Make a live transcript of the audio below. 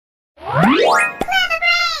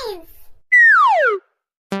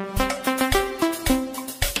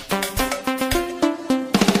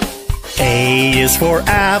A is for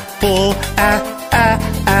apple,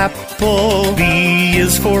 apple. B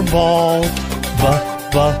is for ball,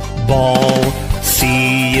 ball.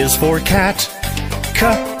 C is for cat,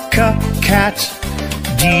 cat.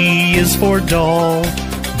 D is for doll,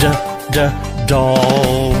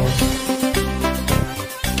 doll.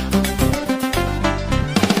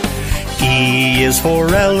 E is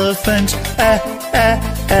for elephant,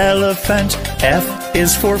 elephant. F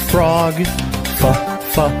is for frog,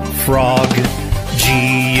 frog.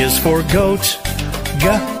 G is for goat,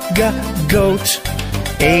 goat.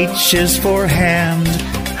 H is for hand,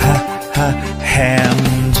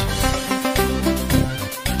 hand.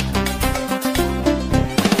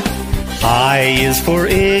 I is for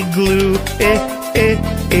igloo,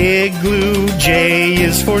 igloo. J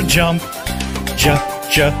is for jump,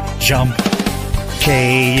 jump.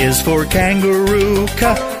 K is for kangaroo,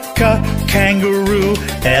 kangaroo.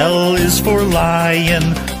 L is for lion,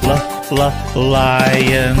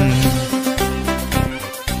 lion.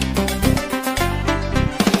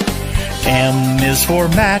 M is for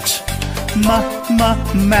mat,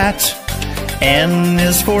 mat. N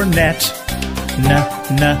is for net,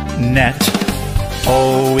 net.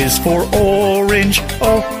 O is for orange,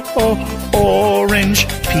 orange.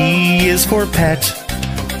 P is for pet,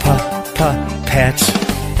 pet.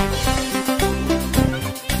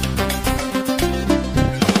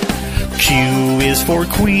 Q is for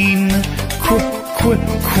queen,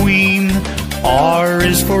 queen. R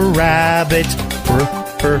is for rabbit,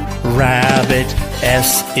 rabbit.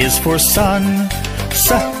 S is for sun,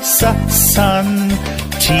 sun.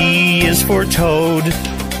 T is for toad,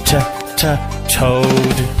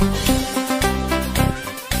 toad.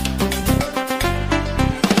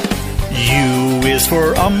 U is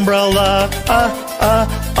for umbrella,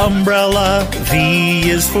 umbrella. V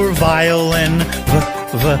is for violin,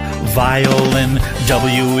 violin.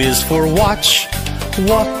 W is for watch,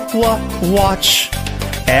 watch.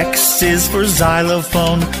 X is for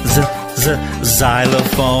xylophone,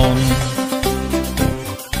 xylophone.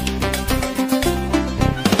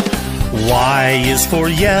 Y is for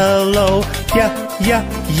yellow,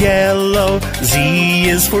 yellow. Z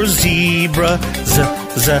is for zebra,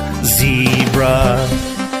 zebra.